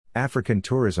African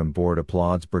Tourism Board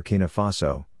applauds Burkina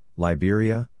Faso,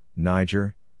 Liberia,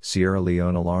 Niger, Sierra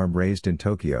Leone. Alarm raised in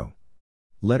Tokyo.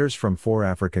 Letters from 4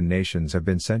 African nations have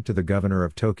been sent to the governor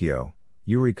of Tokyo,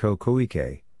 Yuriko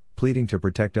Koike, pleading to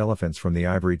protect elephants from the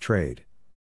ivory trade.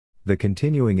 The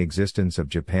continuing existence of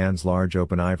Japan's large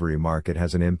open ivory market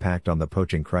has an impact on the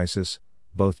poaching crisis,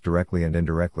 both directly and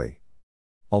indirectly.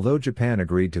 Although Japan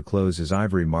agreed to close its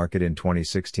ivory market in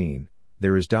 2016,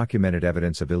 there is documented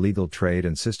evidence of illegal trade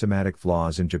and systematic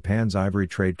flaws in Japan's ivory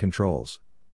trade controls.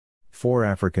 4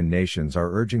 African nations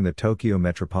are urging the Tokyo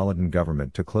metropolitan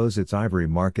government to close its ivory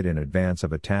market in advance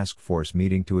of a task force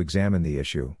meeting to examine the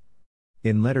issue.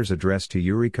 In letters addressed to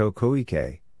Yuriko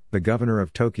Koike, the governor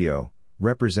of Tokyo,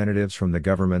 representatives from the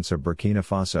governments of Burkina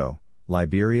Faso,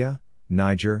 Liberia,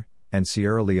 Niger, and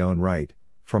Sierra Leone write,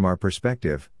 "From our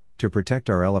perspective, to protect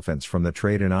our elephants from the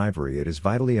trade in ivory, it is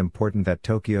vitally important that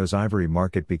Tokyo's ivory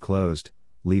market be closed,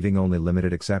 leaving only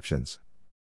limited exceptions."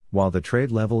 While the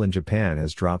trade level in Japan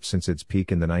has dropped since its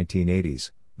peak in the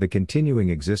 1980s, the continuing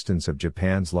existence of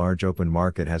Japan's large open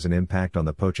market has an impact on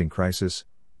the poaching crisis,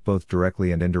 both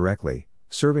directly and indirectly,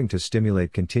 serving to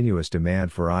stimulate continuous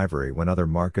demand for ivory when other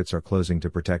markets are closing to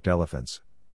protect elephants.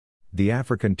 The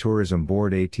African Tourism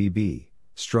Board (ATB)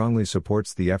 strongly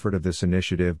supports the effort of this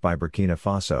initiative by Burkina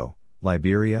Faso,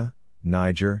 Liberia,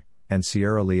 Niger, and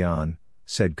Sierra Leone,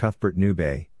 said Cuthbert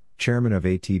Nube, chairman of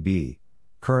ATB,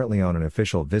 currently on an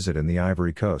official visit in the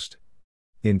Ivory Coast.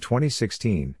 In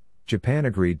 2016, Japan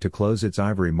agreed to close its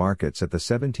ivory markets at the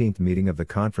 17th meeting of the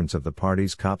Conference of the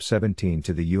Parties COP17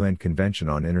 to the UN Convention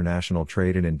on International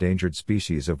Trade in Endangered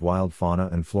Species of Wild Fauna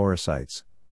and Flora Sites.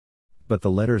 But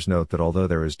the letters note that although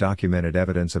there is documented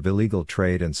evidence of illegal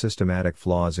trade and systematic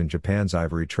flaws in Japan's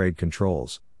ivory trade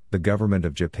controls, the government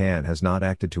of Japan has not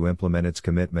acted to implement its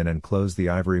commitment and close the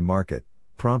ivory market,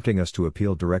 prompting us to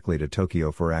appeal directly to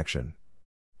Tokyo for action.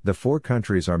 The 4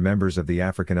 countries are members of the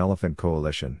African Elephant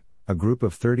Coalition, a group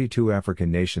of 32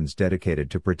 African nations dedicated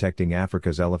to protecting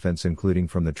Africa's elephants, including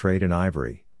from the trade in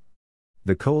ivory.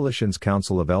 The coalition's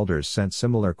Council of Elders sent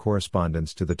similar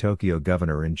correspondence to the Tokyo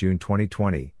governor in June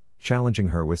 2020, challenging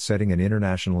her with setting an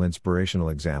international inspirational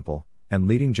example, and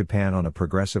leading Japan on a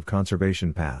progressive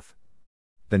conservation path.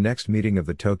 The next meeting of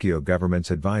the Tokyo government's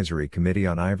Advisory Committee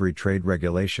on Ivory Trade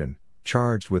Regulation,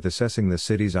 charged with assessing the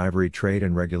city's ivory trade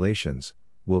and regulations,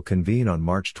 will convene on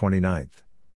March 29.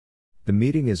 The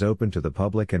meeting is open to the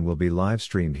public and will be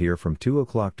live-streamed here from 2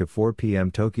 o'clock to 4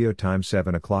 p.m. Tokyo time,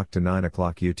 7 o'clock to 9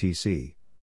 o'clock UTC.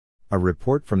 A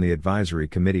report from the Advisory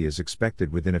Committee is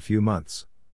expected within a few months.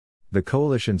 The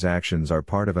coalition's actions are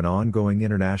part of an ongoing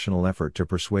international effort to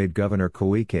persuade Governor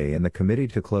Koike and the committee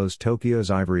to close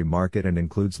Tokyo's ivory market, and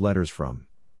includes letters from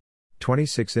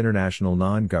 26 international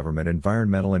non-government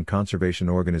environmental and conservation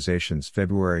organizations.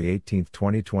 February 18,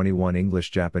 2021.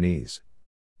 English-Japanese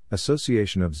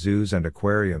Association of Zoos and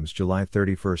Aquariums, July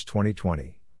 31,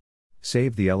 2020.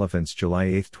 Save the Elephants, July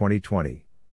 8, 2020.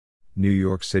 New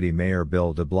York City Mayor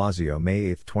Bill de Blasio, May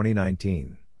 8,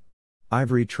 2019.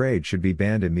 Ivory trade should be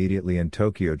banned immediately in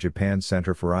Tokyo. Japan's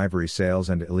Center for Ivory Sales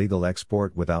and Illegal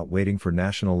Export without waiting for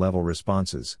national-level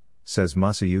responses, says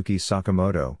Masayuki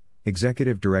Sakamoto,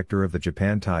 Executive Director of the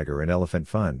Japan Tiger and Elephant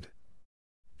Fund.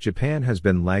 Japan has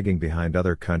been lagging behind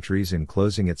other countries in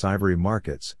closing its ivory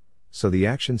markets, so the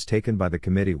actions taken by the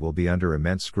committee will be under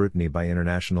immense scrutiny by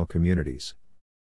international communities.